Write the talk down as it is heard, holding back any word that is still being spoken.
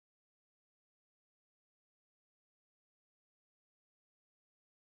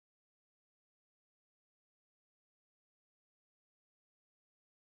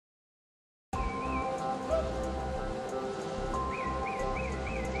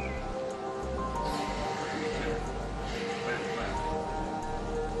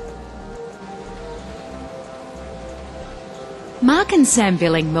Mark and Sam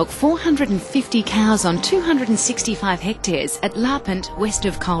Billing milk 450 cows on 265 hectares at Larpent, west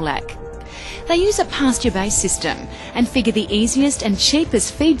of Colac. They use a pasture-based system and figure the easiest and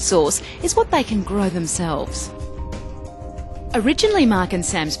cheapest feed source is what they can grow themselves. Originally, Mark and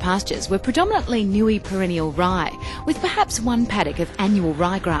Sam's pastures were predominantly Nui perennial rye, with perhaps one paddock of annual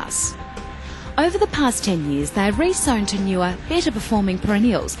ryegrass. Over the past 10 years, they have resown to newer, better performing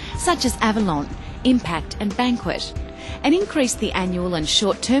perennials such as Avalon, Impact and Banquet, and increased the annual and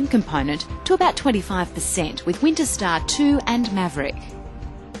short-term component to about 25% with Winter Star 2 and Maverick.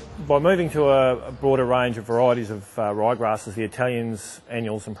 By moving to a broader range of varieties of ryegrasses, the Italians,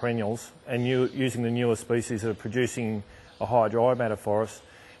 annuals and perennials, and using the newer species that are producing a higher dry matter for us,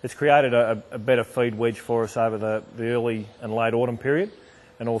 it's created a better feed wedge for us over the early and late autumn period,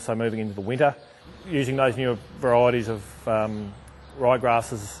 and also moving into the winter. Using those newer varieties of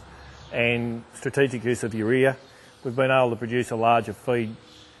ryegrasses and strategic use of urea, we've been able to produce a larger feed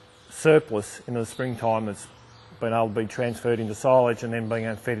surplus in the springtime that's been able to be transferred into silage and then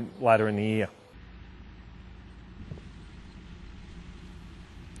being fed later in the year.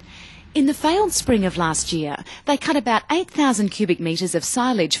 In the failed spring of last year, they cut about 8,000 cubic metres of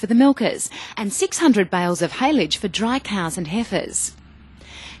silage for the milkers and 600 bales of haylage for dry cows and heifers.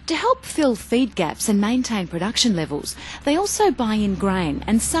 To help fill feed gaps and maintain production levels, they also buy in grain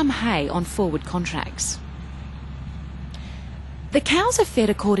and some hay on forward contracts. The cows are fed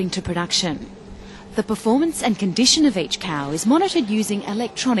according to production. The performance and condition of each cow is monitored using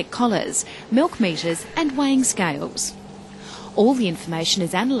electronic collars, milk meters and weighing scales. All the information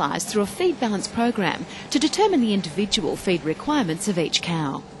is analysed through a feed balance program to determine the individual feed requirements of each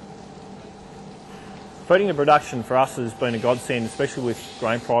cow. Feeding the production for us has been a godsend, especially with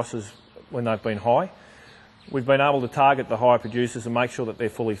grain prices when they've been high. We've been able to target the higher producers and make sure that they're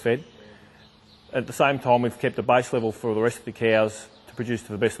fully fed. At the same time, we've kept a base level for the rest of the cows to produce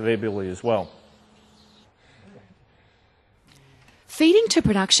to the best of their ability as well. Feeding to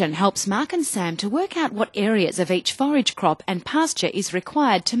production helps Mark and Sam to work out what areas of each forage crop and pasture is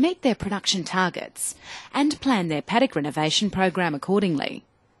required to meet their production targets and plan their paddock renovation program accordingly.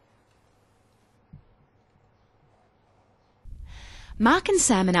 Mark and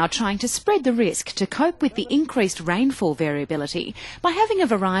Sam are now trying to spread the risk to cope with the increased rainfall variability by having a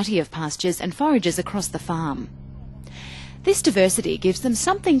variety of pastures and forages across the farm. This diversity gives them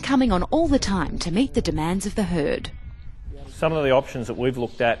something coming on all the time to meet the demands of the herd. Some of the options that we've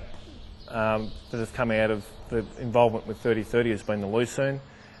looked at that have come out of the involvement with 3030 has been the lucerne,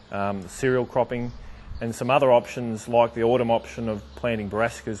 the cereal cropping, and some other options like the autumn option of planting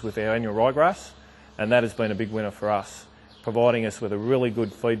brassicas with our annual ryegrass, and that has been a big winner for us, providing us with a really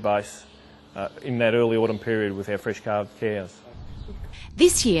good feed base in that early autumn period with our fresh calved cows.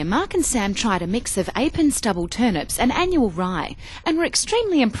 This year, Mark and Sam tried a mix of Apen stubble turnips and annual rye and were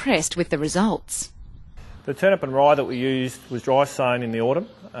extremely impressed with the results. The turnip and rye that we used was dry sown in the autumn.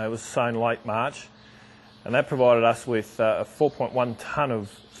 It was sown late March, and that provided us with a 4.1 tonne of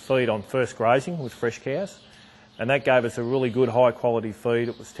feed on first grazing with fresh cows, and that gave us a really good high quality feed.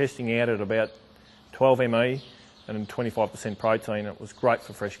 It was testing out at about 12 ME and 25% protein. It was great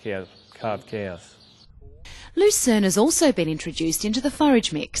for fresh calved cows. Lucerne has also been introduced into the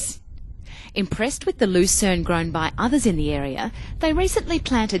forage mix. Impressed with the lucerne grown by others in the area, they recently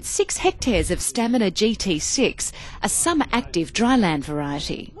planted 6 hectares of Stamina GT6, a summer active dryland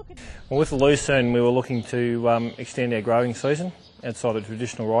variety. Well, with the lucerne we were looking to extend our growing season outside the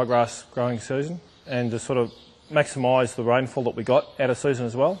traditional ryegrass growing season and to sort of maximise the rainfall that we got out of season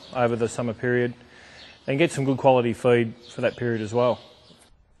as well over the summer period and get some good quality feed for that period as well.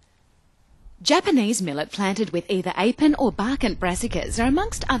 Japanese millet planted with either Apen or Barkant brassicas are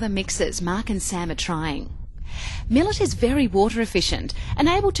amongst other mixes Mark and Sam are trying. Millet is very water efficient and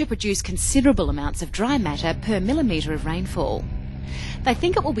able to produce considerable amounts of dry matter per millimetre of rainfall. They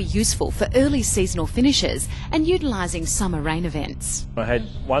think it will be useful for early seasonal finishes and utilising summer rain events. I had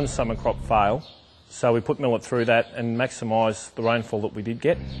one summer crop fail, so we put millet through that and maximised the rainfall that we did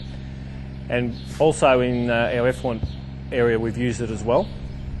get. And also in our effluent area we've used it as well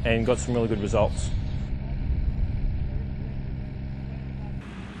and got some really good results.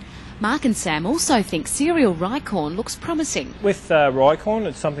 Mark and Sam also think cereal rye corn looks promising. With rye corn,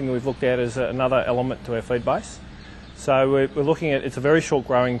 it's something that we've looked at as another element to our feed base. So we're looking at, it's a very short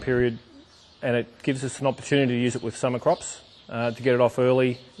growing period and it gives us an opportunity to use it with summer crops, to get it off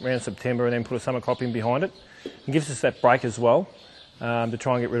early around September and then put a summer crop in behind it. It gives us that break as well to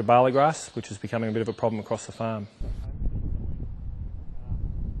try and get rid of barley grass, which is becoming a bit of a problem across the farm.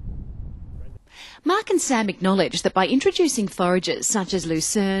 Mark and Sam acknowledge that by introducing forages such as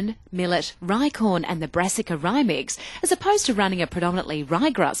lucerne, millet, rye corn and the brassica rye mix, as opposed to running a predominantly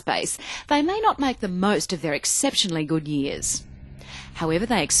ryegrass base, they may not make the most of their exceptionally good years. However,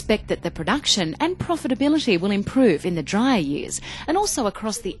 they expect that the production and profitability will improve in the drier years and also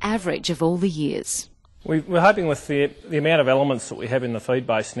across the average of all the years. We're hoping with the amount of elements that we have in the feed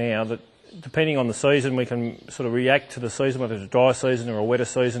base now that depending on the season we can sort of react to the season, whether it's a dry season or a wetter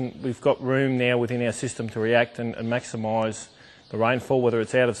season. We've got room now within our system to react and maximise the rainfall, whether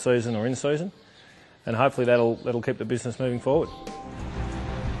it's out of season or in season, and hopefully that'll keep the business moving forward.